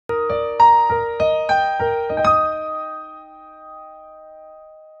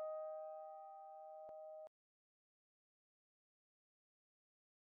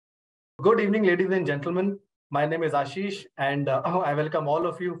Good evening, ladies and gentlemen. My name is Ashish, and I welcome all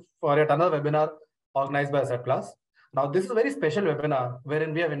of you for yet another webinar organized by AssetPlus. Now, this is a very special webinar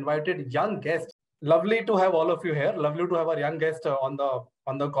wherein we have invited young guests. Lovely to have all of you here. Lovely to have our young guest on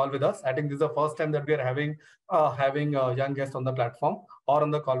the call with us. I think this is the first time that we are having young guests on the platform or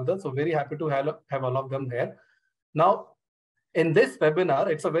on the call with us. So very happy to have all of them here. Now, in this webinar,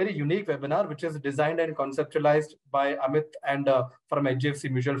 it's a very unique webinar which is designed and conceptualized by Amit and from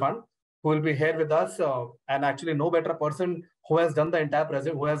HDFC Mutual Fund, who will be here with us, and actually no better person who has done the entire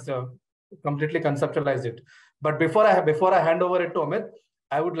present, who has completely conceptualized it. But before I hand over it to Amit,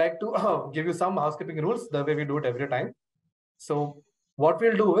 I would like to give you some housekeeping rules the way we do it every time. So what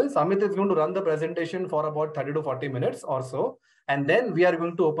we'll do is Amit is going to run the presentation for about 30 to 40 minutes or so, and then we are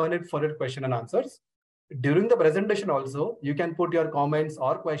going to open it for your question and answers. During the presentation also, you can put your comments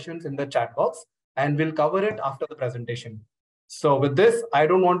or questions in the chat box, and we'll cover it after the presentation. So with this, I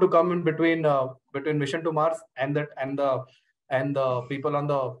don't want to come in between Mission to Mars and the people on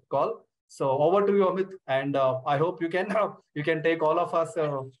the call. So over to you, Amit, and I hope you can take all of us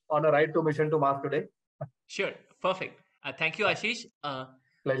on a ride to Mission to Mars today. Sure, perfect. Thank you, Ashish.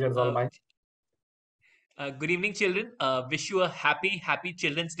 Pleasure is all mine. Good evening, children. Wish you a happy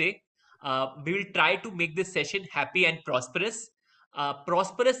Children's Day. We will try to make this session happy and prosperous.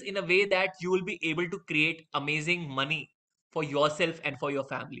 Prosperous in a way that you will be able to create amazing money for yourself and for your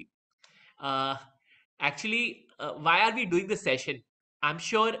family. Actually, why are we doing this session? I'm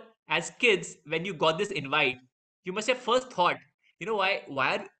sure as kids, when you got this invite, you must have first thought,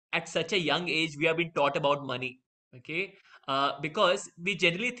 why at such a young age we have been taught about money. Okay. Because we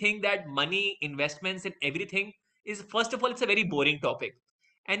generally think that money, investments, and everything is, first of all, it's a very boring topic.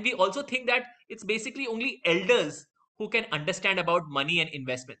 And we also think that it's basically only elders who can understand about money and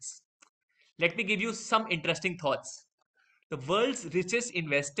investments. Let me give you some interesting thoughts. The world's richest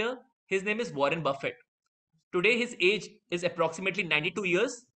investor, his name is Warren Buffett. Today, his age is approximately 92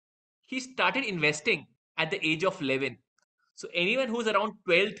 years. He started investing at the age of 11. So anyone who's around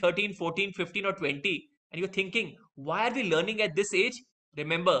 12, 13, 14, 15 or 20, and you're thinking, why are we learning at this age?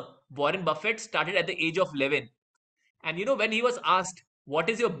 Remember, Warren Buffett started at the age of 11. And when he was asked, what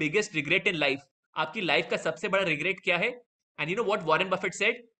is your biggest regret in life? आपकी life का सबसे बड़ा regret क्या है? And you know what Warren Buffett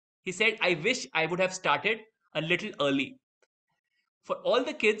said? He said, I wish I would have started a little early. For all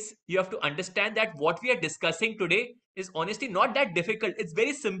the kids, you have to understand that what we are discussing today is honestly not that difficult. It's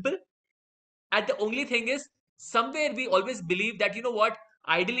very simple. And the only thing is, somewhere we always believe that,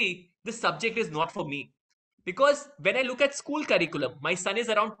 ideally, this subject is not for me. Because when I look at school curriculum, my son is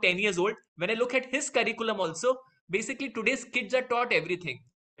around 10 years old. When I look at his curriculum also, basically today's kids are taught everything.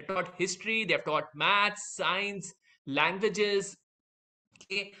 They're taught history, they're taught maths, science, languages,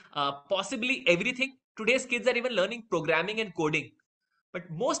 okay, possibly everything. Today's kids are even learning programming and coding. But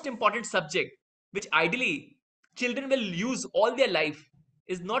most important subject, which ideally children will use all their life,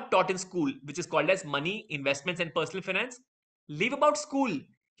 is not taught in school, which is called as money, investments and personal finance. Leave about school,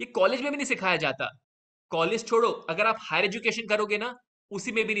 ये college में भी नहीं सिखाया जाता. College छोड़ो, अगर आप higher education करोगे ना,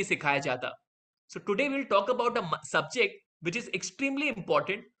 उसी में भी नहीं सिखाया जाता. So today we'll talk about a subject which is extremely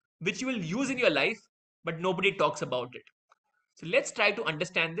important, which you will use in your life, but nobody talks about it. So let's try to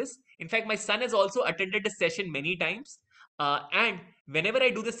understand this. In fact, my son has also attended the session many times. And whenever I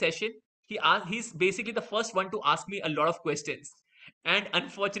do the session, he's basically the first one to ask me a lot of questions. And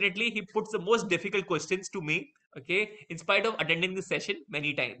unfortunately, he puts the most difficult questions to me, okay, in spite of attending the session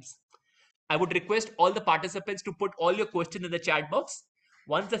many times. I would request all the participants to put all your questions in the chat box.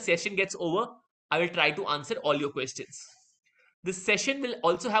 Once the session gets over, I will try to answer all your questions. This session will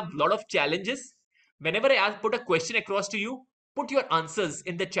also have a lot of challenges. Whenever I put a question across to you, put your answers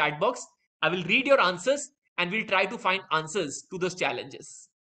in the chat box. I will read your answers and we'll try to find answers to those challenges.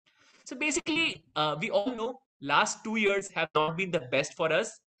 So basically, we all know last 2 years have not been the best for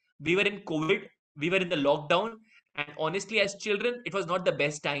us. We were in COVID, we were in the lockdown, and honestly, as children, it was not the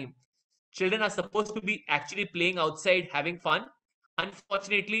best time. Children are supposed to be actually playing outside, having fun.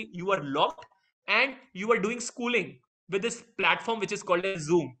 Unfortunately, you were locked and you were doing schooling with this platform which is called as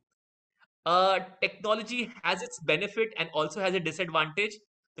Zoom. Technology has its benefit and also has a disadvantage.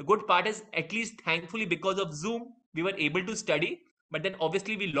 The good part is, at least thankfully, because of Zoom, we were able to study, but then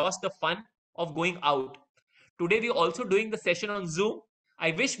obviously we lost the fun of going out. Today, we're also doing the session on Zoom.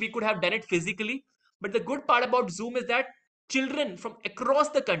 I wish we could have done it physically, but the good part about Zoom is that children from across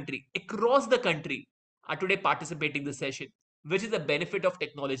the country are today participating in the session, which is the benefit of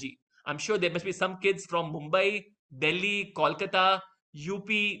technology. I'm sure there must be some kids from Mumbai, Delhi, Kolkata, UP,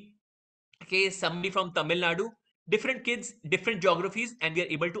 okay, somebody from Tamil Nadu, different kids, different geographies, and we are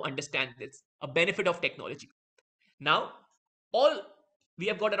able to understand this, a benefit of technology. Now, all we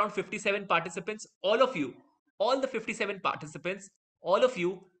have got around 57 participants. All of you, all the 57 participants, all of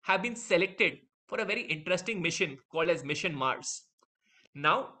you have been selected for a very interesting mission called as Mission Mars.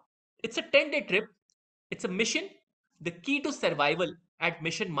 Now, it's a 10-day trip. It's a mission. The key to survival at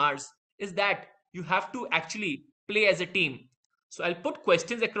Mission Mars is that you have to actually play as a team. So I'll put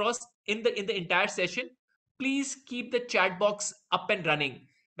questions across in the entire session. Please keep the chat box up and running.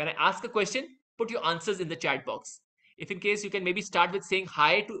 When I ask a question, put your answers in the chat box. If in case you can maybe start with saying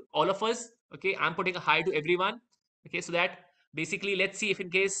hi to all of us. Okay, I'm putting a hi to everyone. Okay, so that basically let's see if in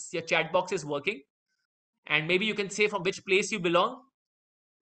case your chat box is working. And maybe you can say from which place you belong.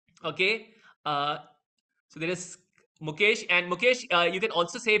 Okay. Uh, so there is Mukesh, and Mukesh, you can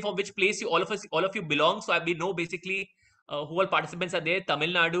also say from which place all of you belong. So we know basically who all participants are there. Tamil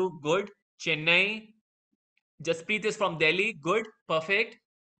Nadu, good. Chennai. Jaspreet is from Delhi, good, perfect.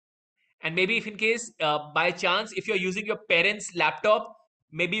 And maybe if in case by chance if you're using your parents laptop,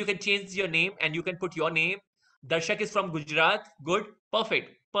 maybe you can change your name and you can put your name. Darshak is from Gujarat, good,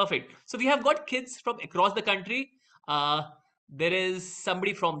 perfect. So we have got kids from across the country. There is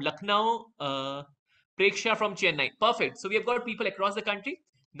somebody from Lucknow, Preksha from Chennai, perfect. So we have got people across the country.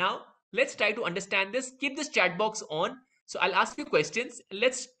 Now let's try to understand this. Keep this chat box on. So I'll ask you questions.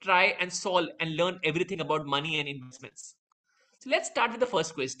 Let's try and solve and learn everything about money and investments. So let's start with the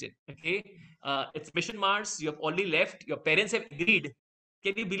first question. Okay, it's Mission Mars. You have already left. Your parents have agreed.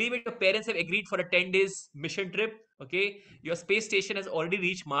 Can you believe it? Your parents have agreed for a 10 days mission trip. Okay, your space station has already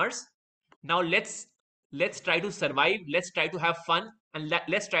reached Mars. Now let's try to survive. Let's try to have fun, and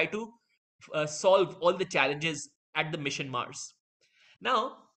let's try to solve all the challenges at the Mission Mars.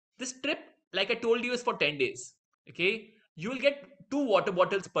 Now this trip, like I told you, is for 10 days. Okay, you will get 2 water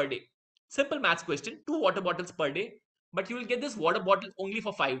bottles per day. Simple maths question: 2 water bottles per day, but you will get this water bottle only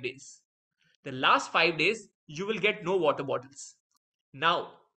for 5 days. The last 5 days, you will get no water bottles.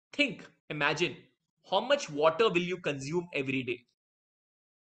 Now, imagine how much water will you consume every day?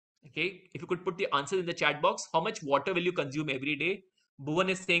 Okay, if you could put the answer in the chat box, how much water will you consume every day? Bhuvan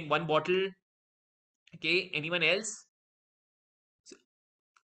is saying 1 bottle. Okay, anyone else?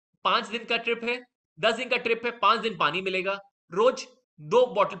 5 दिन का trip है, 10 दिन का trip है, 5 दिन पानी मिलेगा, रोज 2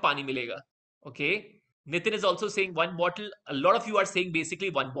 bottle पानी मिलेगा. Okay, Nitin is also saying 1 bottle. A lot of you are saying basically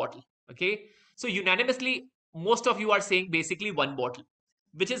 1 bottle. Okay, so unanimously most of you are saying basically 1 bottle,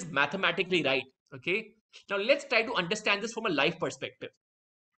 which is mathematically right. Okay, now let's try to understand this from a life perspective.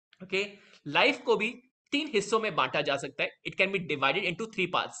 Okay, life को भी 3 हिस्सों में बांटा जा सकता है. It can be divided into 3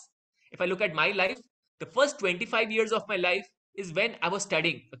 parts. If I look at my life, the first 25 years of my life is when I was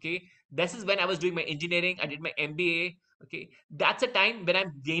studying. Okay, this is when I was doing my engineering. I did my MBA. Okay, that's a time when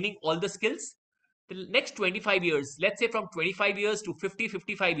I'm gaining all the skills. The next 25 years, let's say from 25 years to 50,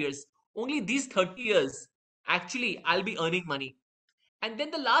 55 years, only these 30 years, actually I'll be earning money. And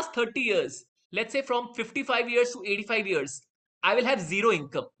then the last 30 years, let's say from 55 years to 85 years, I will have zero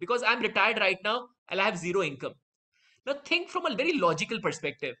income because I'm retired right now. I'll have zero income. Now think from a very logical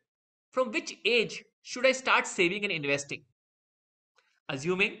perspective. From which age should I start saving and investing?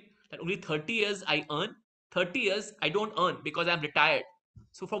 Assuming that only 30 years I earn, 30 years I don't earn because I'm retired.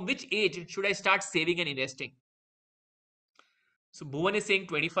 So from which age should I start saving and investing? So Bhuvan is saying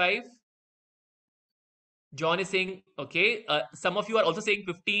 25. John is saying, okay. Some of you are also saying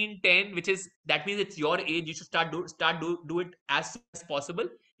 15, 10, which is, that means it's your age. You should do it as soon as possible.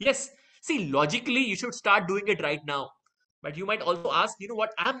 Yes. See, logically, you should start doing it right now. But you might also ask, you know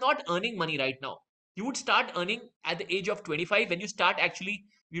what? I'm not earning money right now. You would start earning at the age of 25 when you start actually,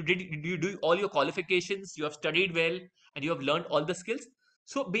 you do all your qualifications, you have studied well, and you have learned all the skills.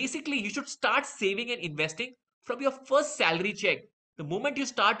 So basically, you should start saving and investing from your first salary check. The moment you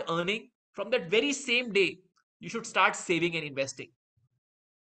start earning, from that very same day, you should start saving and investing.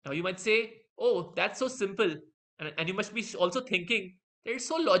 Now you might say, oh, that's so simple. And you must be also thinking that it's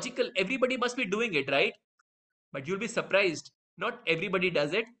so logical. Everybody must be doing it, right? But you'll be surprised. Not everybody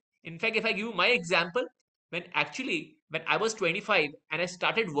does it. In fact, if I give you my example, when I was 25 and I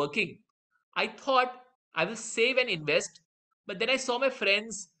started working, I thought I will save and invest. But then I saw my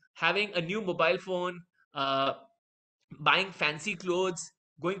friends having a new mobile phone, uh, buying fancy clothes,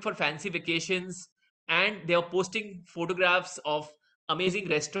 going for fancy vacations, and they were posting photographs of amazing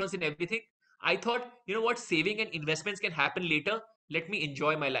restaurants and everything. I thought, you know what, saving and investments can happen later. Let me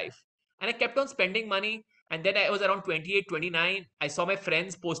enjoy my life. And I kept on spending money. And then I was around 28, 29. I saw my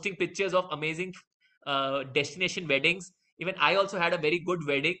friends posting pictures of amazing destination weddings. Even I also had a very good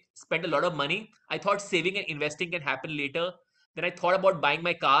wedding, spent a lot of money. I thought saving and investing can happen later. Then I thought about buying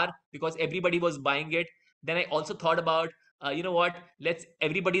my car because everybody was buying it. Then I also thought about, you know what,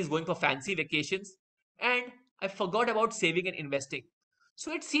 everybody is going for fancy vacations. And I forgot about saving and investing.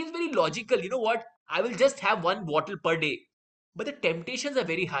 So it seems very logical. You know what? I will just have one bottle per day. But the temptations are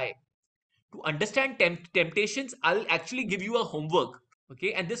very high. To understand temptations, I'll actually give you a homework.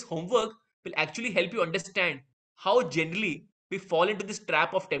 Okay. And this homework will actually help you understand how generally we fall into this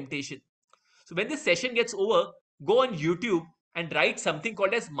trap of temptation. So when this session gets over, go on YouTube and write something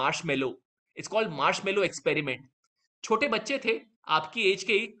called as marshmallow. It's called marshmallow experiment. छोटे बच्चे थे आपकी as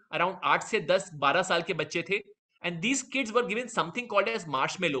के ही around 8 से 10-12 साल के बच्चे थे and these kids were given something called as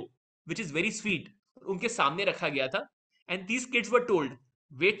marshmallow which is very sweet उनके सामने रखा गया था and these kids were told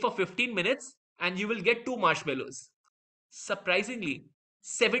wait for 15 minutes and you will get 2 marshmallows. Surprisingly,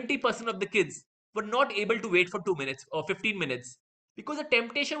 70% of the kids were not able to wait for 2 minutes or 15 minutes because the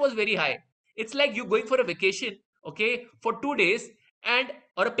temptation was very high. It's like you going for a vacation, okay, for 2 days and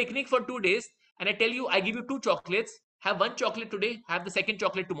or a picnic for 2 days, and I tell you, I give you two chocolates, have one chocolate today, have the second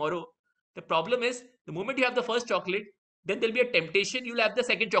chocolate tomorrow. The problem is, the moment you have the first chocolate, then there'll be a temptation, you'll have the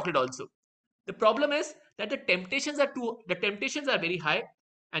second chocolate also. The problem is that the temptations are very high,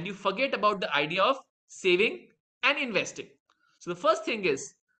 and you forget about the idea of saving and investing. So the first thing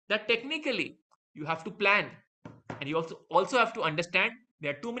is that technically you have to plan, and you also have to understand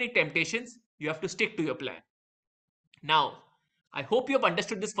there are too many temptations. You have to stick to your plan. Now, I hope you have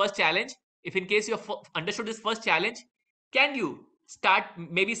understood this first challenge. If in case you have understood this first challenge, can you start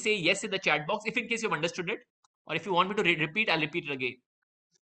maybe say yes in the chat box if in case you have understood it, or if you want me to repeat, I'll repeat it again.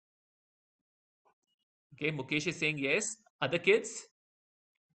 Okay, Mukesh is saying yes. Other kids?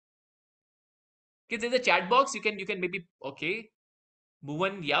 Kids in the chat box, you can maybe okay.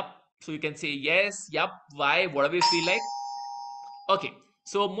 Bhuvan, yup. So you can say yes, yup, why, whatever you feel like. Okay.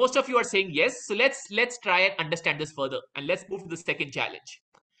 So most of you are saying yes. So let's try and understand this further. And let's move to the second challenge.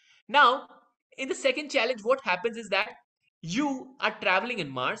 Now, in the second challenge, what happens is that you are traveling in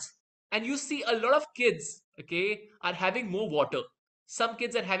Mars and you see a lot of kids, okay, are having more water. Some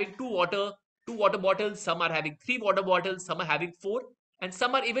kids are having two water bottles, some are having three water bottles, some are having four, and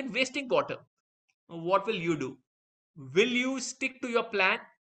some are even wasting water. What will you do? Will you stick to your plan?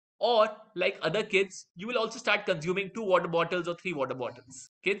 Or, like other kids, you will also start consuming two water bottles or three water bottles.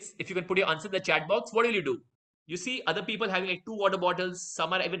 Kids, if you can put your answer in the chat box, what will you do? You see other people having like two water bottles,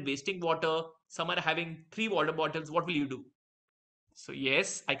 some are even wasting water, some are having three water bottles. What will you do? So,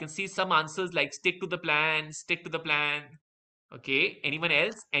 yes, I can see some answers like stick to the plan, stick to the plan. Okay, anyone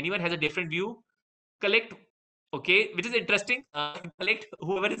else? Anyone has a different view? Collect, okay, which is interesting. Collect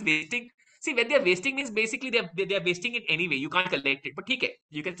whoever is wasting. See, when they are wasting means basically they are wasting it anyway. You can't collect it, but okay,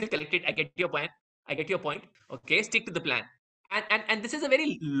 you can still collect it. I get your point. I get your point. Okay, stick to the plan. And this is a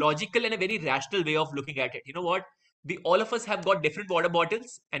very logical and a very rational way of looking at it. You know what? We all of us have got different water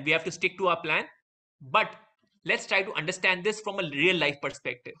bottles, and we have to stick to our plan. But let's try to understand this from a real life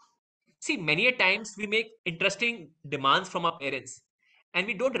perspective. See, many a times we make interesting demands from our parents, and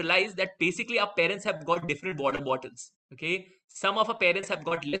we don't realize that basically our parents have got different water bottles. Okay, some of our parents have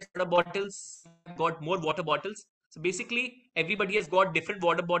got less water bottles, have got more water bottles. So basically, everybody has got different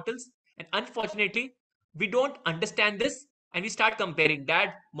water bottles, and unfortunately, we don't understand this, and we start comparing.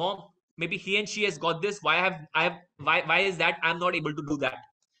 Dad, mom, maybe he and she has got this. Why is that I'm not able to do that?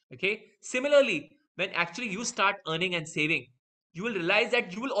 Okay. Similarly, when actually you start earning and saving, you will realize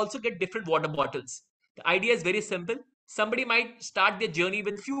that you will also get different water bottles. The idea is very simple. Somebody might start their journey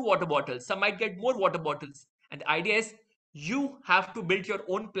with few water bottles, some might get more water bottles. And the idea is you have to build your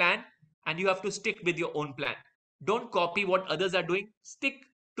own plan and you have to stick with your own plan. Don't copy what others are doing, stick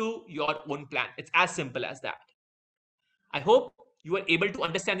to your own plan. It's as simple as that. I hope you are able to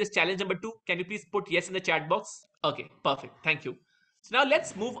understand this challenge number 2. Can you please put yes in the chat box? Okay, perfect. Thank you. So now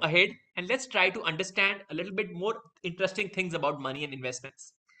let's move ahead and let's try to understand a little bit more interesting things about money and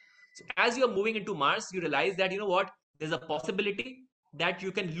investments. So as you're moving into Mars, you realize that, you know what, there's a possibility that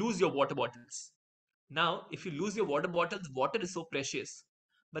you can lose your water bottles. Now, if you lose your water bottles, water is so precious.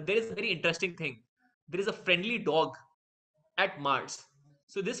 But there is a very interesting thing. There is a friendly dog at Mars.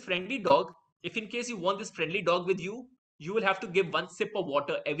 So this friendly dog, if in case you want this friendly dog with you, you will have to give one sip of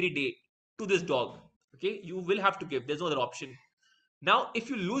water every day to this dog. Okay, you will have to give. There's no other option. Now, if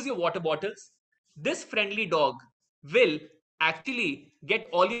you lose your water bottles, this friendly dog will actually get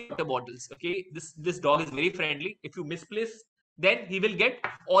all your water bottles. Okay, this dog is very friendly. If you misplace, then he will get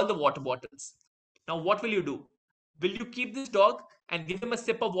all the water bottles. Now, what will you do? Will you keep this dog and give him a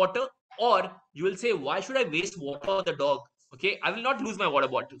sip of water, or you will say, why should I waste water on the dog? Okay, I will not lose my water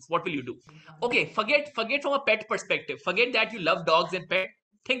bottles. What will you do? Okay, forget from a pet perspective. Forget that you love dogs and pet.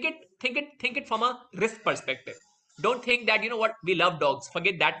 Think it from a risk perspective. Don't think that, you know what, we love dogs.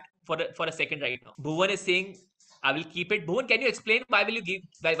 Forget that for a second right now. Bhuvan is saying, I will keep it. Bhuvan, can you explain why will you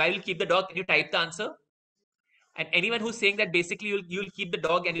keep the dog? Can you type the answer? And anyone who's saying that basically you'll keep the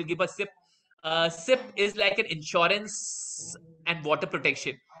dog and you'll give a sip, sip is like an insurance and water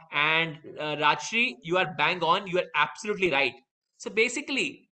protection. And Rajshri, you are bang on. You are absolutely right. So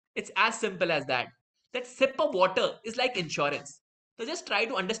basically, it's as simple as that. That sip of water is like insurance. So just try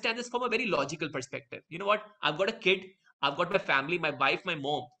to understand this from a very logical perspective. You know what? I've got a kid. I've got my family, my wife, my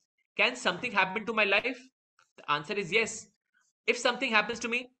mom. Can something happen to my life? The answer is yes. If something happens to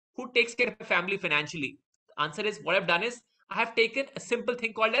me, who takes care of my family financially? The answer is what I've done is I have taken a simple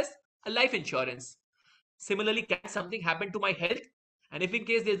thing called as a life insurance. Similarly, can something happen to my health? And if in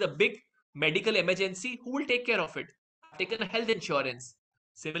case there's a big medical emergency, who will take care of it? I've taken a health insurance.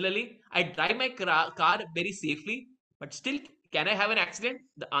 Similarly, I drive my car very safely, but still, can I have an accident?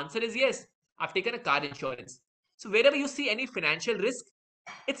 The answer is yes. I've taken a car insurance. So wherever you see any financial risk,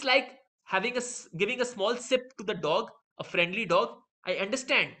 it's like having giving a small sip to the dog, a friendly dog. I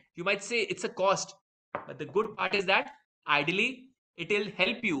understand. You might say it's a cost, but the good part is that ideally it will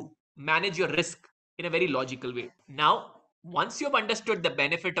help you manage your risk in a very logical way. Now, once you've understood the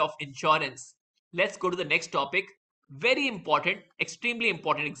benefit of insurance, let's go to the next topic. Very important, extremely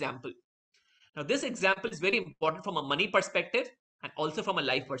important example. Now, this example is very important from a money perspective and also from a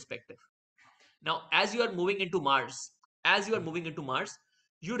life perspective. Now, as you are moving into Mars,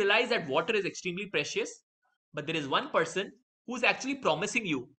 you realize that water is extremely precious, but there is one person who's actually promising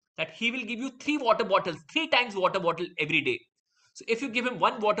you that he will give you three water bottles, three times water bottle every day. So if you give him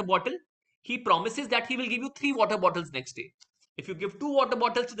one water bottle, he promises that he will give you three water bottles next day. If you give two water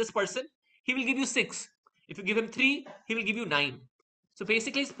bottles to this person, he will give you six. If you give him three, he will give you nine. So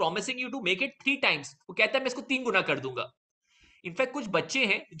basically, he's promising you to make it three times. वो कहता है मैं इसको तीन गुना कर दूंगा. In fact कुछ बच्चे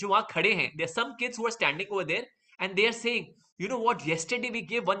हैं जो वहां खड़े हैं. There are some kids who are standing over there and they are saying, you know what, yesterday we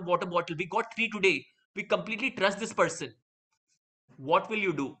gave one water bottle, we got three today, we completely trust this person. What will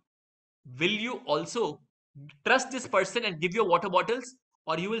you do? Will you also trust this person and give your water bottles,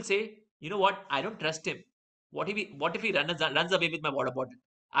 or you will say, you know what, I don't trust him. What if he runs away with my water bottle?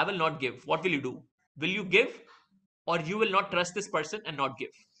 I will not give. What will you do? Will you give, or you will not trust this person and not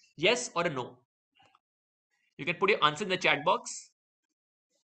give? Yes or a no? You can put your answer in the chat box.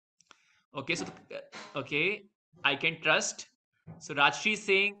 Okay, so okay, I can trust. So Rajshri is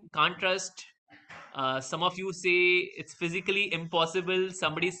saying can't trust. Some of you say it's physically impossible.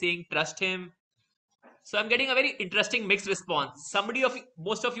 Somebody is saying trust him. So I'm getting a very interesting mixed response.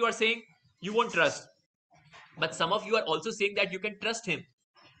 Most of you are saying you won't trust, but some of you are also saying that you can trust him.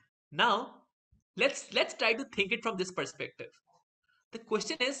 Now, let's try to think it from this perspective. The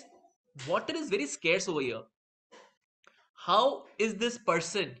question is, water is very scarce over here. How is this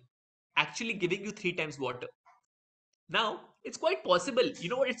person actually giving you three times water? Now, it's quite possible, you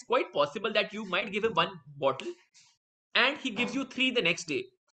know what, it's quite possible that you might give him one bottle and he gives you three the next day.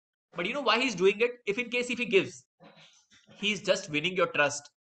 But you know why he's doing it? If he gives, he's just winning your trust.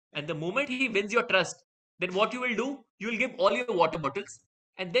 And the moment he wins your trust, then what you will do, you will give all your water bottles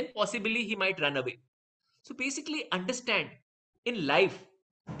and then possibly he might run away. So basically, understand, in life,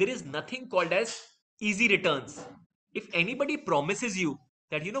 there is nothing called as easy returns. If anybody promises you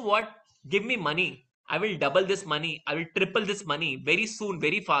that, you know what, give me money, I will double this money, I will triple this money very soon,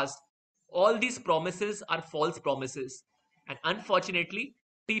 very fast, all these promises are false promises. And unfortunately,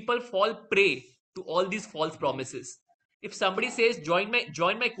 people fall prey to all these false promises. If somebody says join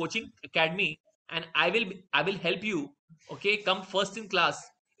my coaching academy and I will help you, okay, come first in class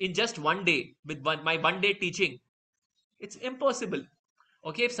in just one day with my 1 day teaching, it's impossible.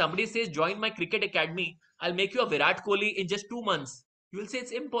 Okay, if somebody says join my cricket academy, I'll make you a Virat Kohli in just 2 months, you will say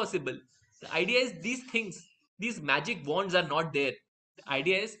it's impossible. The idea is these things, these magic wands are not there. The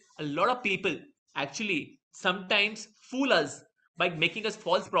idea is a lot of people actually sometimes fool us by making us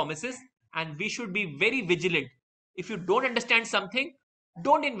false promises, and we should be very vigilant. If you don't understand something,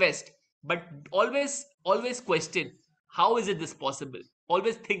 don't invest, but always question, how is it this possible?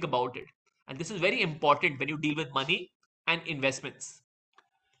 Always think about it. And this is very important when you deal with money and investments.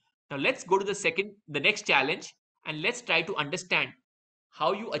 Now let's go to the next challenge, and let's try to understand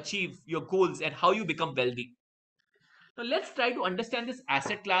how you achieve your goals and how you become wealthy. Now let's try to understand this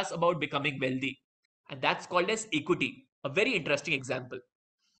asset class about becoming wealthy, and that's called as equity. A very interesting example.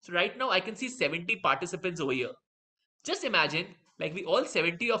 So right now I can see 70 participants over here. Just imagine, like we all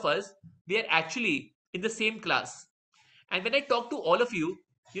 70 of us, we are actually in the same class. And when I talk to all of you,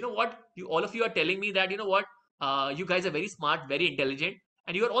 you know what? All of you are telling me that, you know what? You guys are very smart, very intelligent,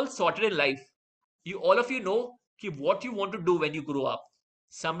 and you are all sorted in life. All of you know what you want to do when you grow up.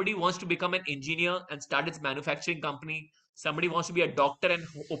 Somebody wants to become an engineer and start its manufacturing company. Somebody wants to be a doctor and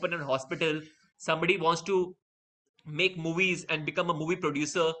open a hospital. Somebody wants to make movies and become a movie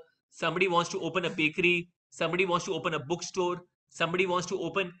producer. Somebody wants to open a bakery. Somebody wants to open a bookstore. Somebody wants to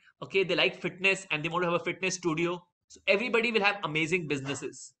open, okay, they like fitness and they want to have a fitness studio. So everybody will have amazing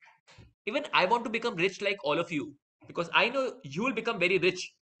businesses. Even I want to become rich like all of you, because I know you will become very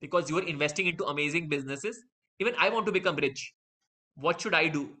rich because you are investing into amazing businesses. Even I want to become rich. What should I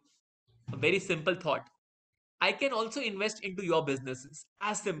do? A very simple thought. I can also invest into your businesses.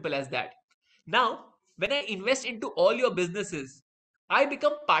 As simple as that. Now, when I invest into all your businesses, I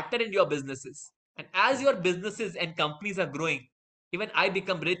become partner in your businesses. And as your businesses and companies are growing, even I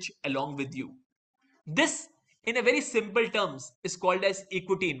become rich along with you. This, in a very simple terms, is called as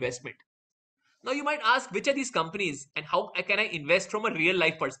equity investment. Now, you might ask, which are these companies and how can I invest from a real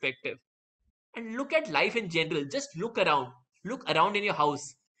life perspective? And look at life in general. Just look around in your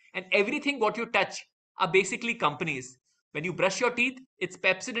house, and everything what you touch are basically companies. When you brush your teeth, it's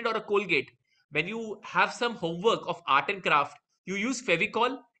Pepsodent or a Colgate. When you have some homework of art and craft, you use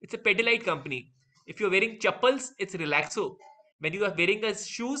Fevicol, it's a Pedialyte company. If you're wearing chappals, it's Relaxo. When you are wearing a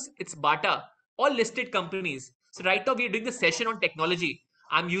shoes, it's Bata. All listed companies. So right now we are doing the session on technology.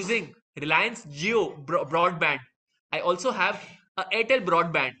 I'm using Reliance Geo broadband. I also have a Airtel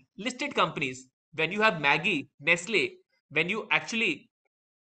broadband. Listed companies. When you have Maggie, Nestle, when you actually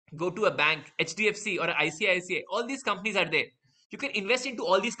go to a bank, HDFC or ICICI, all these companies are there. You can invest into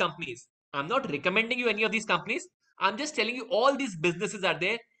all these companies. I'm not recommending you any of these companies. I'm just telling you all these businesses are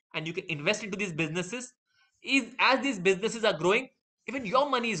there and you can invest into these businesses. As these businesses are growing, even your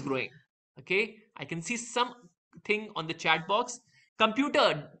money is growing. Okay, I can see something on the chat box.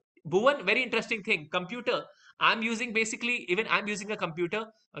 Computer, Bhuvan, very interesting thing. Computer, I'm using basically, even I'm using a computer.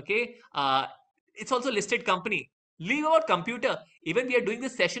 Okay, it's also listed company. Leave about computer. Even we are doing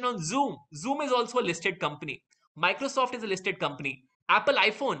this session on Zoom. Zoom is also a listed company. Microsoft is a listed company. Apple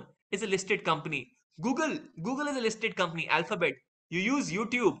iPhone is a listed company. Google is a listed company. Alphabet. You use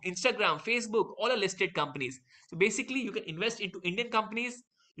YouTube, Instagram, Facebook, all are listed companies. So basically, you can invest into Indian companies.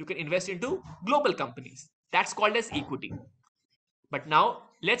 You can invest into global companies. That's called as equity. But now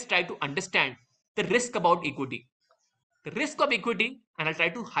let's try to understand the risk about equity. The risk of equity, and I'll try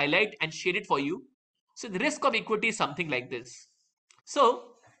to highlight and share it for you. So the risk of equity is something like this.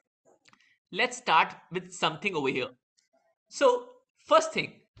 So let's start with something over here. So first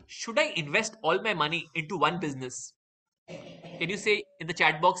thing, should I invest all my money into one business? Can you say in the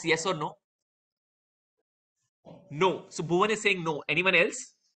chat box yes or no? No. So Bhuvan is saying no. Anyone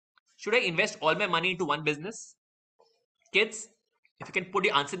else? Should I invest all my money into one business? Kids, if you can put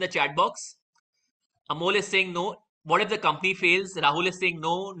your answer in the chat box. Amol is saying no. What if the company fails? Rahul is saying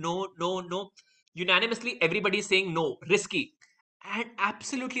no, no, no, no. Unanimously, everybody is saying no. Risky. And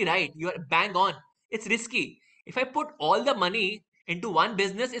absolutely right. You are bang on. It's risky. If I put all the money into one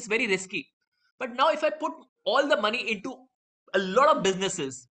business, it's very risky. But now, if I put all the money into a lot of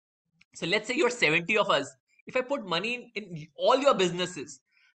businesses, so let's say you're 70 of us. If I put money in all your businesses,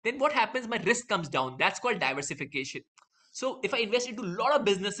 then what happens? My risk comes down. That's called diversification. So if I invest into a lot of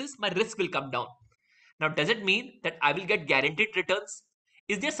businesses, my risk will come down. Now, does it mean that I will get guaranteed returns?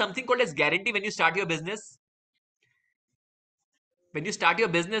 Is there something called as guarantee when you start your business? When you start your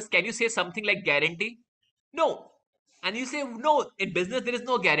business, can you say something like guarantee? No. And you say, no, in business, there is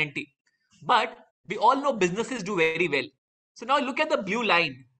no guarantee. But we all know businesses do very well. So now look at the blue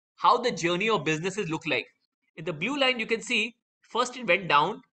line, how the journey of businesses look like. In the blue line, you can see first it went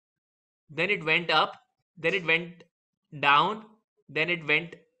down, then it went up, then it went down, then it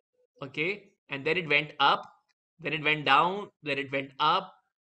went, okay, and then it went up, then it went down, then it went up,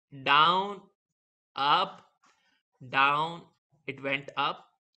 down, up, down, it went up,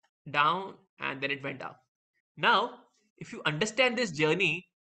 down, and then it went up. Now, if you understand this journey,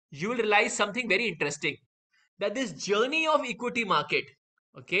 you will realize something very interesting, that this journey of equity market,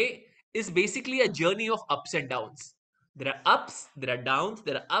 okay, is basically a journey of ups and downs. There are ups, there are downs,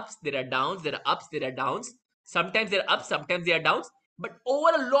 there are ups, there are downs, there are ups, there are downs. Sometimes there are ups, sometimes there are downs. But over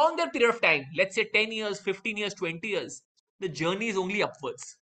a longer period of time, let's say 10 years, 15 years, 20 years, the journey is only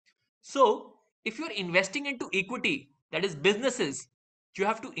upwards. So, if you're investing into equity, that is businesses, you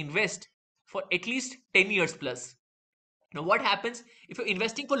have to invest for at least 10 years plus. Now, what happens if you're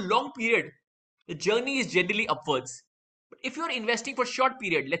investing for long period? The journey is generally upwards. But if you're investing for short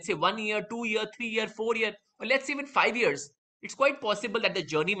period, let's say 1 year, 2 year, 3 year, 4 year, or let's say even 5 years, it's quite possible that the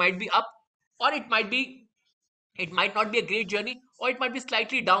journey might be up, or it might not be a great journey, or it might be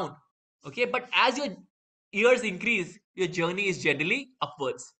slightly down. Okay, but as your years increase, your journey is generally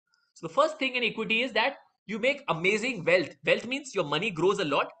upwards. So the first thing in equity is that you make amazing wealth. Wealth means your money grows a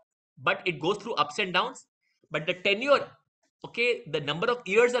lot, but it goes through ups and downs. But the tenure, okay, the number of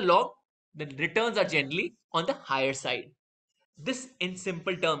years are long, the returns are generally on the higher side. This, in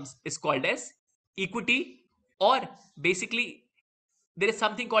simple terms, is called as equity or basically there is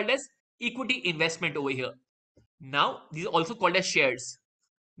something called as equity investment over here. Now, these are also called as shares.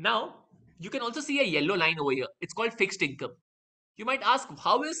 Now, you can also see a yellow line over here. It's called fixed income. You might ask,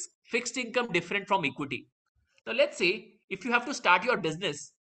 how is fixed income different from equity? Now, let's say if you have to start your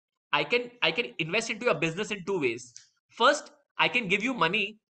business, I can invest into your business in two ways. First, I can give you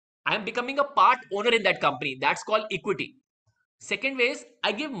money. I am becoming a part owner in that company. That's called equity. Second way is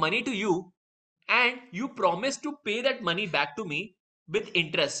I give money to you and you promise to pay that money back to me with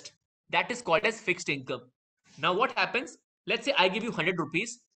interest. That is called as fixed income. Now what happens? Let's say I give you 100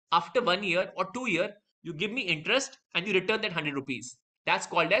 rupees. After 1 year or 2 year, you give me interest and you return that 100 rupees. That's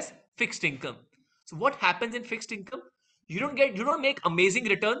called as fixed income. So what happens in fixed income? You don't make amazing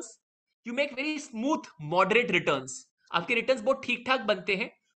returns. You make very smooth, moderate returns. आपके returns बहुत ठीक ठाक बनते हैं,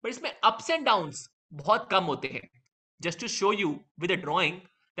 पर इसमें ups and downs बहुत कम होते हैं. Just to show you with a drawing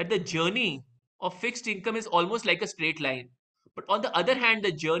that the journey of fixed income is almost like a straight line. But on the other hand,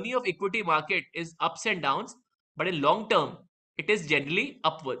 the journey of equity market is ups and downs, but in long term, it is generally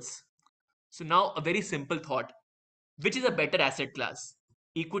upwards. So now a very simple thought. Which is a better asset class?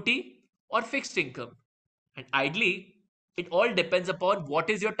 Equity or fixed income? And ideally, it all depends upon what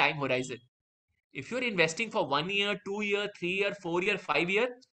is your time horizon. If you're investing for 1 year, 2 year, 3 year, 4 year, 5 year,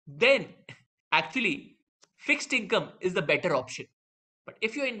 then actually fixed income is the better option. But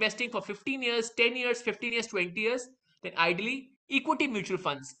if you're investing for 15 years, 10 years, 15 years, 20 years, then ideally equity mutual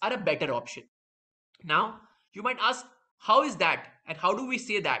funds are a better option. Now, you might ask, how is that? And how do we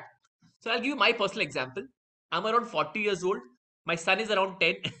say that? So I'll give you my personal example. I'm around 40 years old. My son is around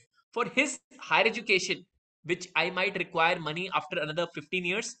 10. For his higher education, which I might require money after another 15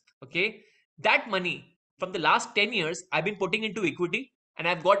 years, okay, that money from the last 10 years, I've been putting into equity and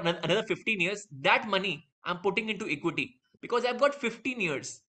I've got another 15 years. That money I'm putting into equity because I've got 15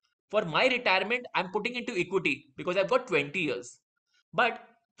 years. For my retirement, I'm putting into equity because I've got 20 years. But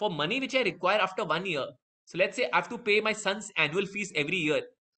for money which I require after 1 year, so let's say I have to pay my son's annual fees every year,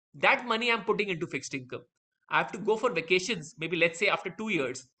 that money I'm putting into fixed income. I have to go for vacations, maybe let's say after 2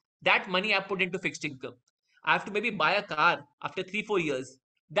 years, that money I put into fixed income. I have to maybe buy a car after 3, 4 years,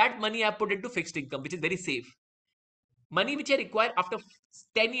 that money I put into fixed income, which is very safe. Money which I require after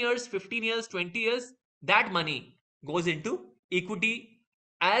 10 years, 15 years, 20 years, that money goes into equity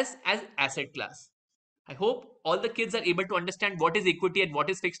as asset class. I hope all the kids are able to understand what is equity and what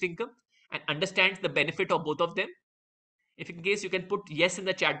is fixed income and understands the benefit of both of them. If in case you can put yes in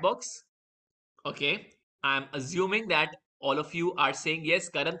the chat box. Okay. I'm assuming that all of you are saying yes.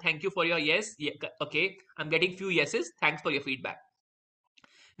 Karan, thank you for your yes. Yeah, okay. I'm getting few yeses. Thanks for your feedback.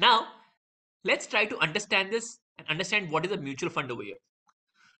 Now, let's try to understand this and understand what is a mutual fund over here.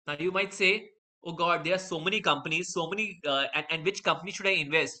 Now, you might say, oh God, there are so many companies, so many, and which company should I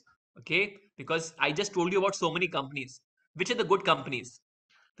invest? Okay. Because I just told you about so many companies. Which are the good companies?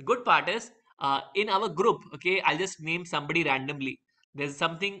 The good part is in our group, okay, I'll just name somebody randomly. There's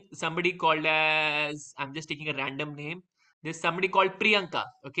somebody called as, I'm just taking a random name. There's somebody called Priyanka.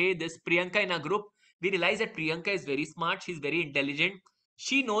 Okay, this Priyanka in our group. We realize that Priyanka is very smart. She's very intelligent.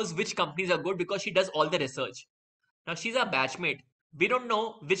 She knows which companies are good because she does all the research. Now she's our batchmate. We don't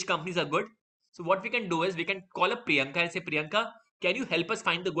know which companies are good. So what we can do is we can call up Priyanka and say, Priyanka, can you help us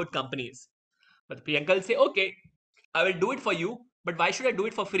find the good companies? But Priyanka will say, okay, I will do it for you, but why should I do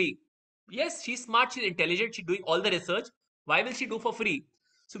it for free? Yes, she's smart, she's intelligent, she's doing all the research. Why will she do for free?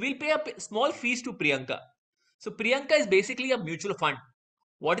 So we'll pay a small fees to Priyanka. So Priyanka is basically a mutual fund.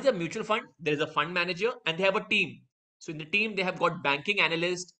 What is a mutual fund? There is a fund manager and they have a team. So in the team, they have got banking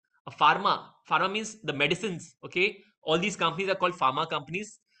analyst, a pharma. Pharma means the medicines. Okay. All these companies are called pharma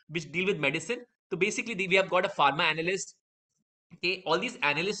companies which deal with medicine. So basically, we have got a pharma analyst. Okay, all these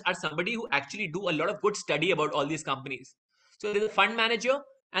analysts are somebody who actually do a lot of good study about all these companies. So there is a fund manager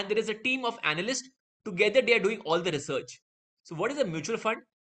and there is a team of analysts. Together, they are doing all the research. So what is a mutual fund?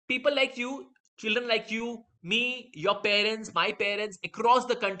 People like you, children like you, me, your parents, my parents, across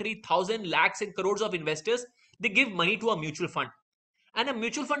the country, thousand, lakhs, and crores of investors, they give money to a mutual fund. And a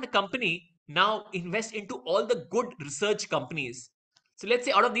mutual fund company now invests into all the good research companies. So let's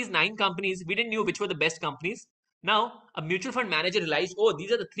say out of these 9 companies, we didn't know which were the best companies. Now a mutual fund manager realized, oh,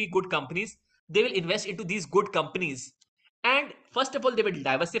 these are the 3 good companies. They will invest into these good companies. And first of all, they will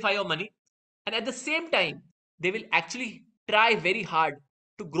diversify your money. And at the same time, they will actually try very hard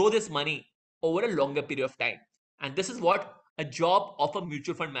to grow this money over a longer period of time. And this is what a job of a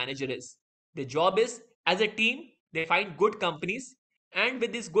mutual fund manager is. The job is, as a team, they find good companies, and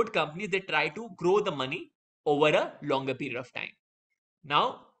with these good companies, they try to grow the money over a longer period of time.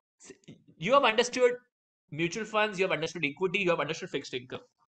 Now, you have understood mutual funds, you have understood equity, you have understood fixed income.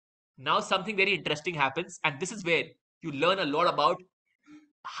 Now something very interesting happens, and this is where you learn a lot about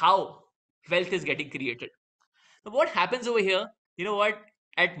how wealth is getting created. Now, what happens over here? You know what?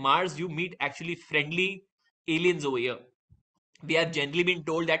 At Mars, you meet actually friendly aliens over here. We have generally been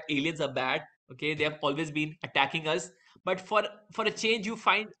told that aliens are bad. Okay, they have always been attacking us, but for a change, you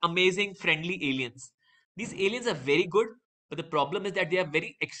find amazing friendly aliens. These aliens are very good, but the problem is that they are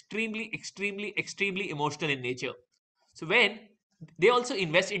very extremely emotional in nature. So when they also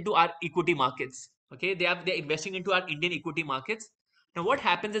invest into our equity markets, okay, they're investing into our Indian equity markets. Now what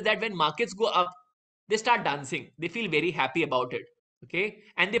happens is that when markets go up, they start dancing. They feel very happy about it, okay,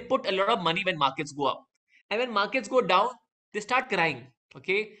 and they put a lot of money when markets go up. And when markets go down, they start crying,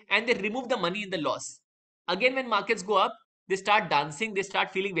 okay, and they remove the money in the loss. Again, when markets go up, they start dancing. They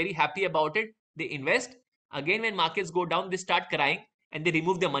start feeling very happy about it. They invest. Again, when markets go down, they start crying and they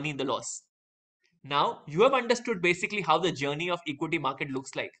remove the money in the loss. Now, you have understood basically how the journey of equity market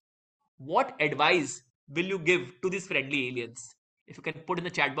looks like. What advice will you give to these friendly aliens? If you can put in the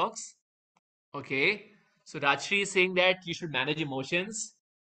chat box. Okay. So Rajshri is saying that you should manage emotions.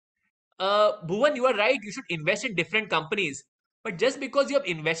 Bhuvan, you are right. You should invest in different companies. But just because you have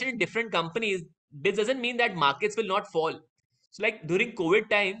invested in different companies, this doesn't mean that markets will not fall. So, like during COVID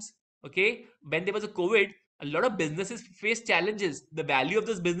times, okay, when there was a COVID, a lot of businesses faced challenges. The value of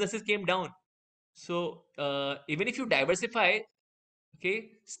those businesses came down. So even if you diversify,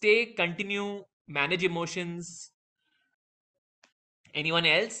 okay, stay, continue, manage emotions. Anyone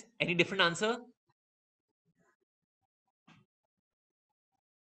else? Any different answer?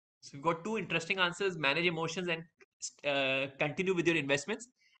 So we've got two interesting answers: manage emotions and continue with your investments.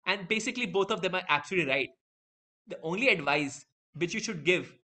 And basically, both of them are absolutely right. The only advice which you should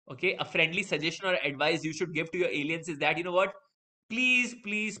give, okay, a friendly suggestion or advice you should give to your aliens is that, you know what, please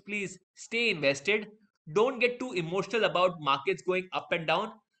stay invested. Don't get too emotional about markets going up and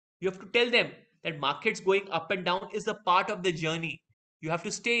down. You have to tell them that markets going up and down is a part of the journey. You have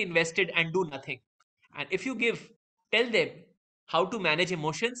to stay invested and do nothing. And if you tell them how to manage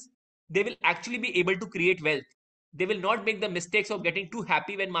emotions, they will actually be able to create wealth. They will not make the mistakes of getting too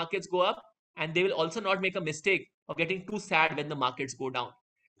happy when markets go up, and they will also not make a mistake of getting too sad when the markets go down.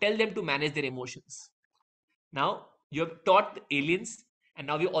 Tell them to manage their emotions. Now you have taught the aliens, and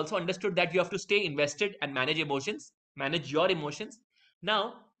now you also understood that you have to stay invested and manage emotions, manage your emotions.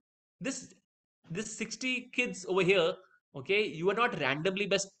 Now this this 60 kids over here, okay, you were not randomly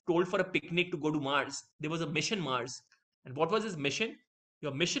just told for a picnic to go to Mars. There was a mission Mars. And what was his mission?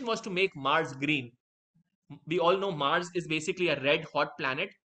 Your mission was to make Mars green. We all know Mars is basically a red hot planet.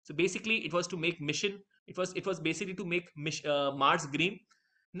 So basically it was to make mission, it was basically to make Mars green.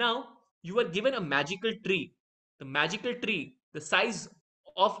 Now you were given a magical tree. The magical tree, the size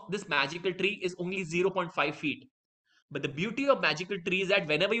of this magical tree is only 0.5 feet. But the beauty of magical tree is that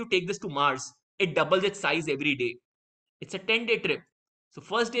whenever you take this to Mars, it doubles its size every day. It's a 10-day trip. So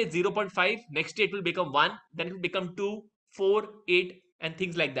first day it's 0.5, next day it will become 1, then it will become 2, 4, 8, and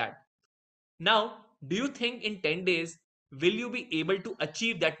things like that. Now, do you think in 10 days will you be able to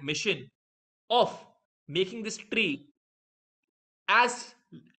achieve that mission of making this tree as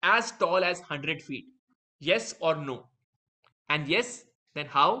as tall as 100 feet? Yes or no? And yes, then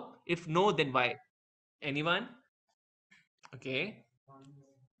how? If no, then why? Anyone? Okay.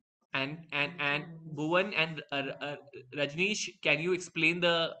 And Bhuvan and Rajneesh, can you explain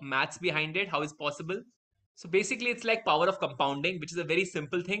the maths behind it? How is possible? So basically, it's like power of compounding, which is a very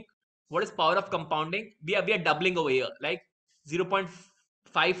simple thing. What is power of compounding? We are doubling over here. Like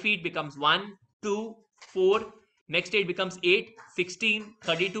 0.5 feet becomes 1, 2, 4. Next day it becomes 8, 16,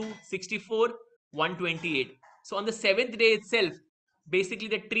 32, 64, 128. So on the seventh day itself, basically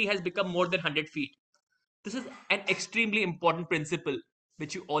the tree has become more than 100 feet. This is an extremely important principle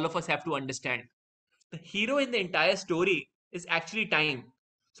which you all of us have to understand. The hero in the entire story is actually time.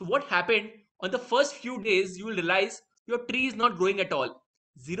 So what happened on the first few days, you will realize your tree is not growing at all.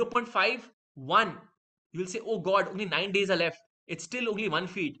 0.5, 1. You will say, oh God, only 9 days are left. It's still only 1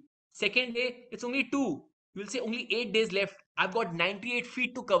 feet. Second day, it's only 2. You will say only 8 days left. I've got 98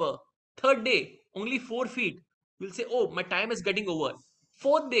 feet to cover. Third day, only 4 feet. You will say, oh, my time is getting over.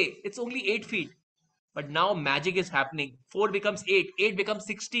 Fourth day, it's only 8 feet. But now magic is happening. 4 becomes 8, 8 becomes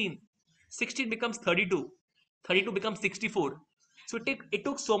 16, 16 becomes 32, 32 becomes 64. So it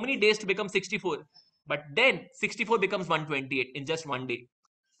took so many days to become 64. But then 64 becomes 128 in just one day.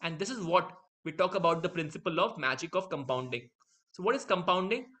 And this is what we talk about, the principle of magic of compounding. So what is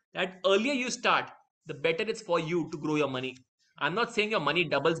compounding? That earlier you start, the better it's for you to grow your money. I'm not saying your money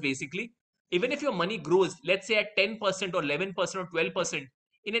doubles basically. Even if your money grows, let's say at 10% or 11% or 12%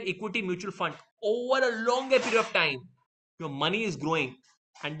 in an equity mutual fund over a longer period of time, your money is growing.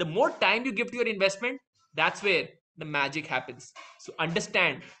 And the more time you give to your investment, that's where the magic happens. So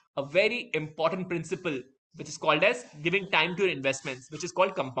understand a very important principle, which is called as giving time to your investments, which is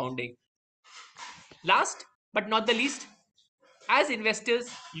called compounding. Last but not the least, as investors,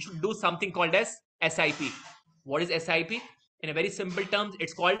 you should do something called as SIP. What is SIP? In a very simple terms,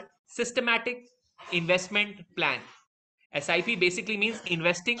 it's called systematic investment plan. SIP basically means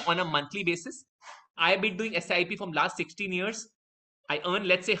investing on a monthly basis. I have been doing SIP from last 16 years. I earn,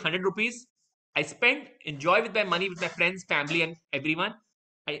 let's say, 100 rupees. I spend, enjoy with my money with my friends, family, and everyone.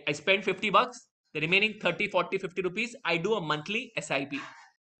 I spend 50 bucks. The remaining 30, 40, 50 rupees, I do a monthly SIP.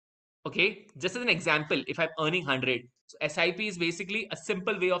 Okay, just as an example, if I'm earning 100, so SIP is basically a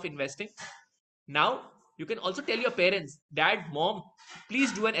simple way of investing. Now, you can also tell your parents, Dad, Mom,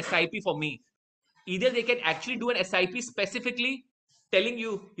 please do an SIP for me. Either they can actually do an SIP specifically telling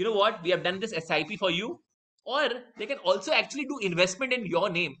you, you know what, we have done this SIP for you, or they can also actually do investment in your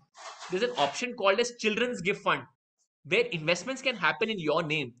name. There's an option called as Children's Gift Fund, where investments can happen in your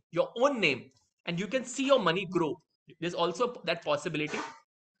name, your own name, and you can see your money grow. There's also that possibility.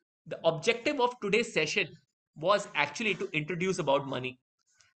 The objective of today's session was actually to introduce about money.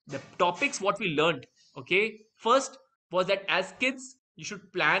 The topics what we learned, okay, first was that as kids you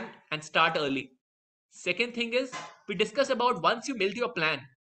should plan and start early. Second thing is we discussed about once you build your plan,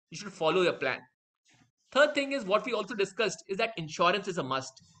 you should follow your plan. Third thing is what we also discussed is that insurance is a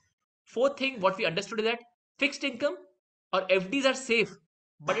must. Fourth thing what we understood is that fixed income or FDs are safe,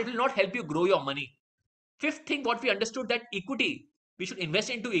 but it will not help you grow your money. Fifth thing what we understood that equity, we should invest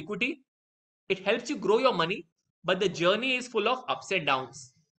into equity. It helps you grow your money, but the journey is full of ups and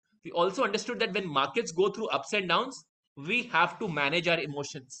downs. We also understood that when markets go through ups and downs, we have to manage our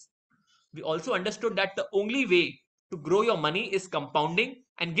emotions. We also understood that the only way to grow your money is compounding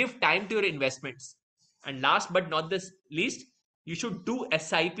and give time to your investments. And last but not the least, you should do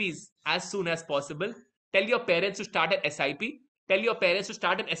SIPs as soon as possible. Tell your parents to start an SIP. Tell your parents to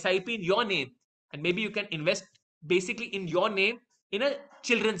start an SIP in your name. And maybe you can invest basically in your name in a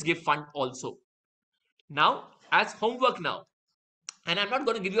children's gift fund also. Now, as homework now, and I'm not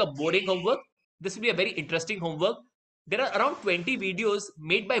going to give you a boring homework. This will be a very interesting homework. There are around 20 videos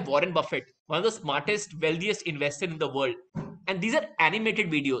made by Warren Buffett, one of the smartest, wealthiest investors in the world. And these are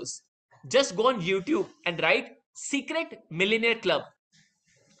animated videos. Just go on YouTube and write Secret Millionaire Club.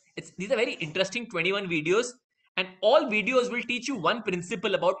 These are very interesting 21 videos, and all videos will teach you one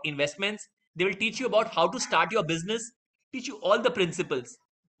principle about investments. They will teach you about how to start your business, teach you all the principles.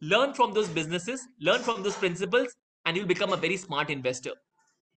 Learn from those businesses, learn from those principles, and you'll become a very smart investor.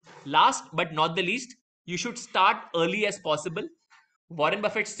 Last but not the least, you should start early as possible. Warren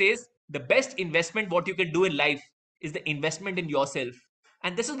Buffett says the best investment what you can do in life is the investment in yourself.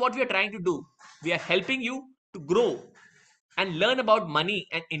 And this is what we are trying to do. We are helping you to grow and learn about money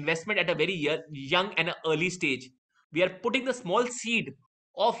and investment at a very young and an early stage. We are putting the small seed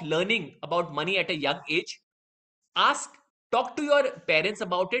of learning about money at a young age. Ask, talk to your parents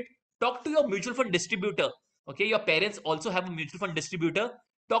about it. Talk to your mutual fund distributor. Okay, your parents also have a mutual fund distributor.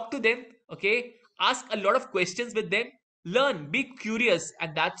 Talk to them. Okay, ask a lot of questions with them. Learn, be curious,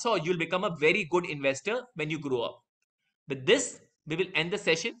 and that's how you'll become a very good investor when you grow up. With this, we will end the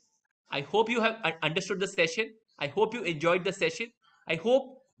session. I hope you have understood the session. I hope you enjoyed the session. I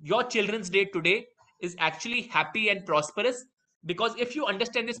hope your children's day today is actually happy and prosperous, because if you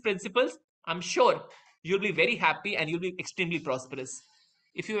understand these principles, I'm sure you'll be very happy and you'll be extremely prosperous.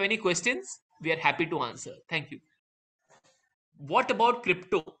 If you have any questions, we are happy to answer. Thank you. What about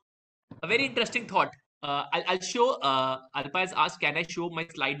crypto? A very interesting thought. I'll show, Alpa has asked, can I show my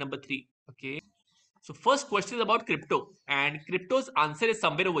slide number 3? Okay. So first question is about crypto, and crypto's answer is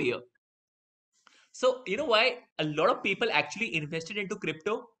somewhere over here. So you know why a lot of people actually invested into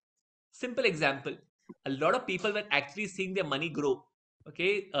crypto? Simple example. A lot of people were actually seeing their money grow.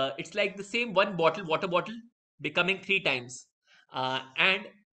 Okay. It's like the same one bottle, water bottle becoming 3 times. And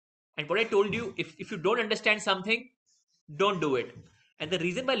what I told you, if you don't understand something, don't do it. And the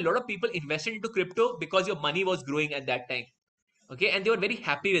reason why a lot of people invested into crypto, because your money was growing at that time. Okay. And they were very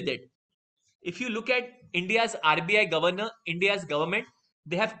happy with it. If you look at India's RBI governor, India's government,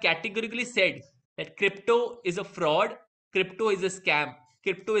 they have categorically said that crypto is a fraud, crypto is a scam,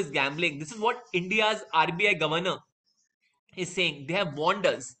 crypto is gambling. This is what India's RBI governor is saying. They have warned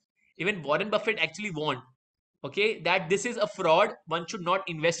us. Even Warren Buffett actually warned, okay, that this is a fraud. One should not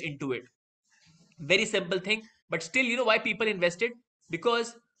invest into it. Very simple thing. But still, you know why people invested?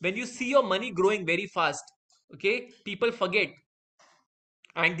 Because when you see your money growing very fast, okay, people forget.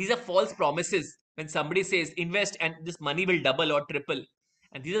 And these are false promises. When somebody says invest and this money will double or triple,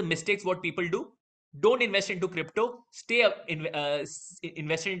 and these are mistakes what people do. Don't invest into crypto. Stay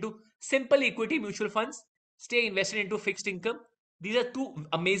invested into simple equity mutual funds. Stay invested into fixed income. These are two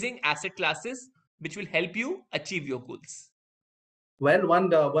amazing asset classes which will help you achieve your goals. Well,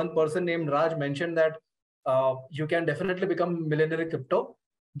 one person named Raj mentioned that you can definitely become millionaire in crypto.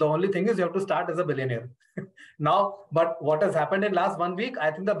 The only thing is you have to start as a billionaire. Now, but what has happened in last 1 week?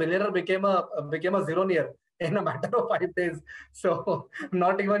 I think the billionaire became a zero-near in a matter of 5 days. So,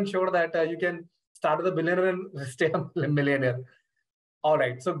 not even sure that you can start as a billionaire and stay a millionaire. All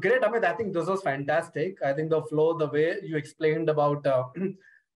right. So great, Amit. I think this was fantastic. I think the flow, the way you explained about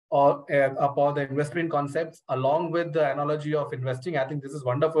about the investment concepts along with the analogy of investing, I think this is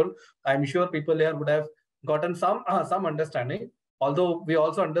wonderful. I'm sure people here would have gotten some understanding. Although we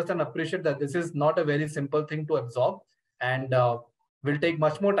also understand and appreciate that this is not a very simple thing to absorb and will take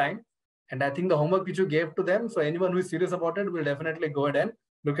much more time. And I think the homework which you gave to them, so anyone who is serious about it will definitely go ahead and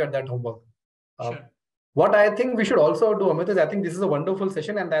look at that homework. Sure. What I think we should also do, Amit, is I think this is a wonderful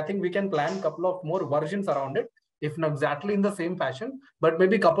session, and I think we can plan a couple of more versions around it, if not exactly in the same fashion, but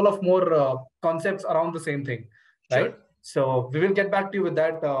maybe a couple of more concepts around the same thing, right? Sure. So we will get back to you with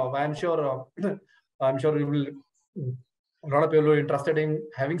that. I'm sure. I'm sure we will. A lot of people are interested in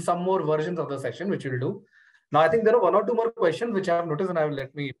having some more versions of the session, which we'll do. Now, I think there are one or two more questions which I have noticed, and I will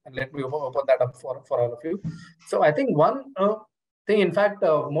let me open that up for all of you. So I think one thing, in fact,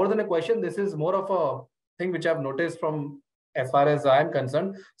 more than a question, this is more of a thing which I've noticed from as far as I'm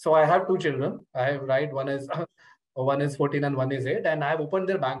concerned. So I have two children. I have right one is one is 14 and one is 8, and I have opened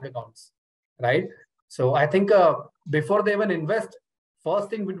their bank accounts. Right. So I think before they even invest, first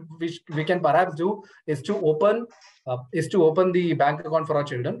thing which we can perhaps do is to open the bank account for our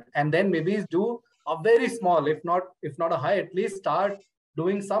children, and then maybe do a very small, if not a high, at least start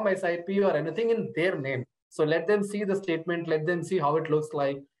doing some SIP or anything in their name. So let them see the statement, let them see how it looks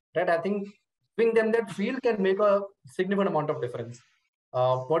like. Right. I think giving them that feel can make a significant amount of difference.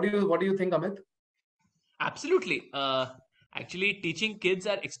 What do you think, Amit? Absolutely. Actually, teaching kids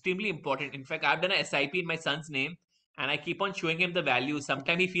are extremely important. In fact, I've done a SIP in my son's name, and I keep on showing him the value.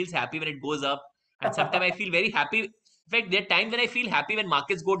 Sometimes he feels happy when it goes up, and sometimes I feel very happy. In fact, there are times when I feel happy when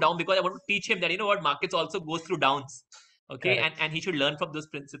markets go down because I want to teach him that markets also goes through downs. Okay, Correct. and he should learn from those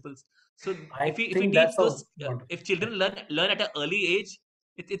principles. So I if we think teach that's a those, wonderful. if children learn at an early age,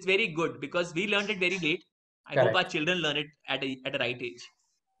 it's very good because we learned it very late. I hope our Correct. children learn it at a right age.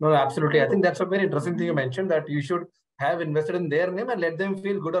 No, absolutely. I think that's a very interesting thing you mentioned, that you should have invested in their name and let them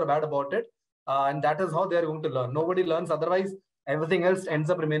feel good or bad about it. And that is how they are going to learn. Nobody learns otherwise. Everything else ends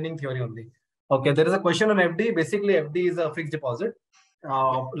up remaining theory only. Okay, there is a question on FD. Basically, FD is a fixed deposit.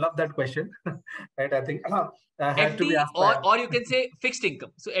 Yeah. Love that question. Right. I think had to be FD asked by. or you can say fixed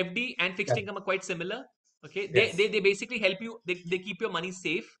income. So FD and fixed Correct. income are quite similar. Okay, Yes. they basically help you. They keep your money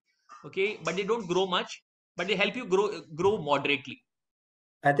safe. Okay, but they don't grow much. But they help you grow moderately.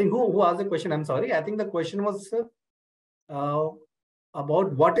 I think who asked the question? I'm sorry. I think the question was uh,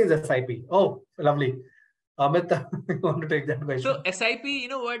 about what is SIP. Oh, lovely. Amit, you want to take that So question? SIP, you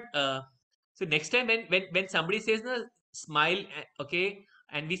know what? So next time when somebody says na smile, okay,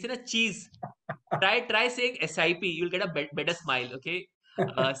 and we say na cheese, try saying SIP. You'll get a better smile. Okay,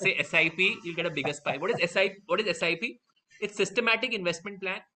 say SIP, you'll get a bigger smile. What is SIP? What is SIP? It's systematic investment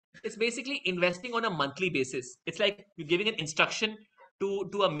plan. It's basically investing on a monthly basis. It's like you're giving an instruction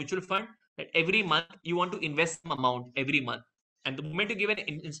to a mutual fund that every month you want to invest some amount every month, and the moment you give an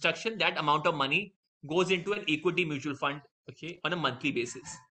instruction, that amount of money goes into an equity mutual fund. Okay, on a monthly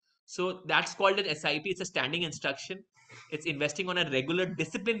basis. So that's called an SIP. It's a standing instruction. It's investing on a regular,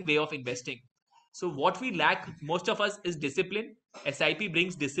 disciplined way of investing. So what we lack, most of us, is discipline. SIP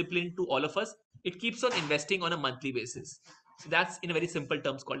brings discipline to all of us. It keeps on investing on a monthly basis. So that's in a very simple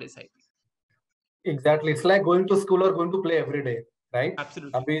terms called SIP. Exactly. It's like going to school or going to play every day, right?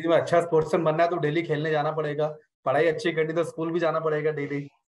 Absolutely. अभी जो अच्छा sportsman बनना है तो daily खेलने जाना पड़ेगा, पढ़ाई अच्छी करनी तो स्कूल भी जाना पड़ेगा डेली,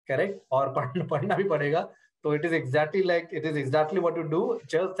 करेक्ट, और पढ़ना भी पड़ेगा. So it is exactly what you do,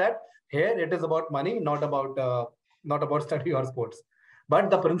 just that here it is about money, not about study or sports,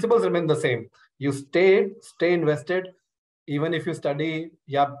 but the principles remain the same. You stay invested, even if you study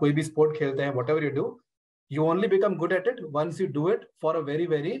या कोई भी sport खेलते हैं, whatever you do, you only become good at it once you do it for a very,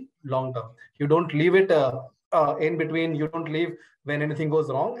 very long term. You don't leave it in between. You don't leave when anything goes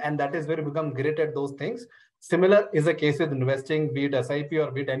wrong, and that is where you become great at those things. Similar is the case with investing, be it SIP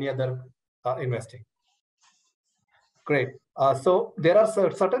or be it any other investing. Great. So there are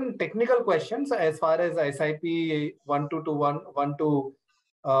certain technical questions as far as SIP 1221 to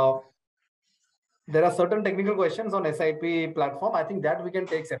there are certain technical questions on SIP platform. I think that we can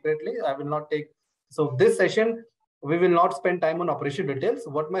take separately. I will not take. So this session, We will not spend time on operation details.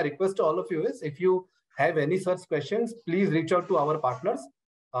 What my request to all of you is, if you have any such questions, please reach out to our partners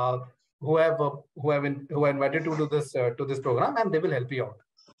who are invited to do this to this program, and they will help you out.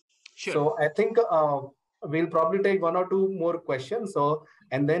 Sure. So I think we'll probably take 1 or 2 more questions,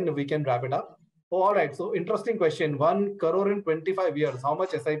 and then we can wrap it up. Oh, all right. So interesting question. 1 crore in 25 years. How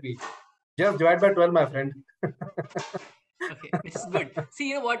much SIP? Just divide by 12, my friend. Okay, this is good. See,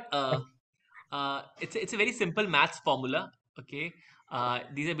 you know what? It's a very simple maths formula. Okay,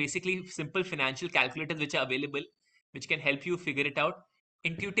 these are basically simple financial calculators which are available, which can help you figure it out.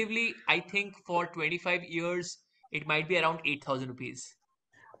 Intuitively, I think for 25 years, it might be around 8,000 rupees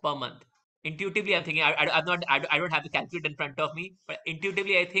per month. Intuitively, I'm thinking, I don't have the calculator in front of me, but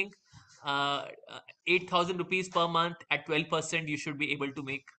intuitively, I think 8,000 rupees per month at 12%, you should be able to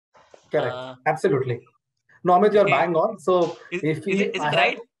make. Correct. Absolutely. No, Amit, you're Okay. bang on. So Is if it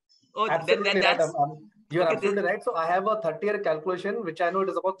right? Oh, absolutely right. that's You're okay. absolutely right. So I have a 30-year calculation, which I know it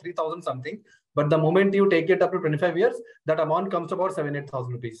is about 3,000 something. But the moment you take it up to 25 years, that amount comes to about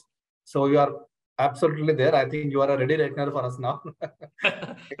 7,000-8,000 rupees. So you are absolutely there. I think you are a ready reckoner for us now.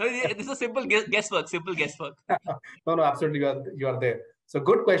 This is simple guesswork. Simple guesswork. No, absolutely, you are there. So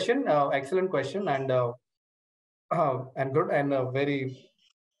good question, excellent question, and good and very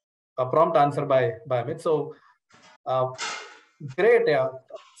prompt answer by Amit. So great, yeah.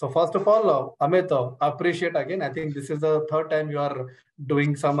 So first of all, Amit, appreciate again. I think this is the third time you are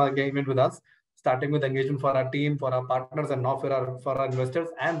doing some engagement with us, starting with engagement for our team, for our partners, and now for our investors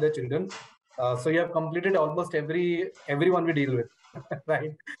and their children. So you have completed almost everyone we deal with,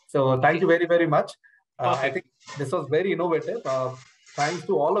 right? So thank you very, very much. I think this was very innovative. Thanks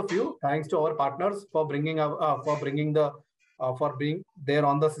to all of you. Thanks to our partners for bringing for being there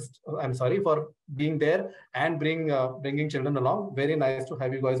on the system. I'm sorry for being there and bringing children along. Very nice to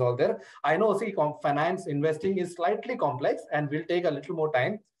have you guys all there. I know, see, finance investing is slightly complex and will take a little more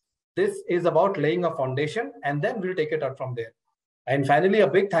time. This is about laying a foundation, and then we'll take it out from there. And finally, a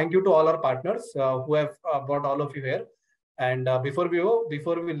big thank you to all our partners who have brought all of you here. And before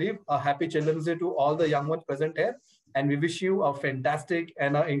we leave, a happy Children's Day to all the young ones present here. And we wish you a fantastic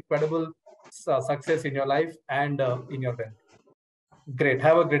and incredible success in your life and in your wealth. Great.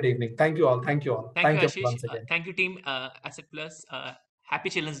 Have a great evening. Thank you all. Thank you all. Thank you, Ashish. Once again. Thank you, team AssetPlus. Happy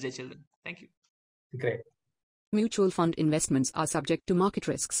Children's Day, children. Thank you. Great. Mutual fund investments are subject to market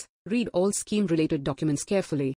risks. Read all scheme-related documents carefully.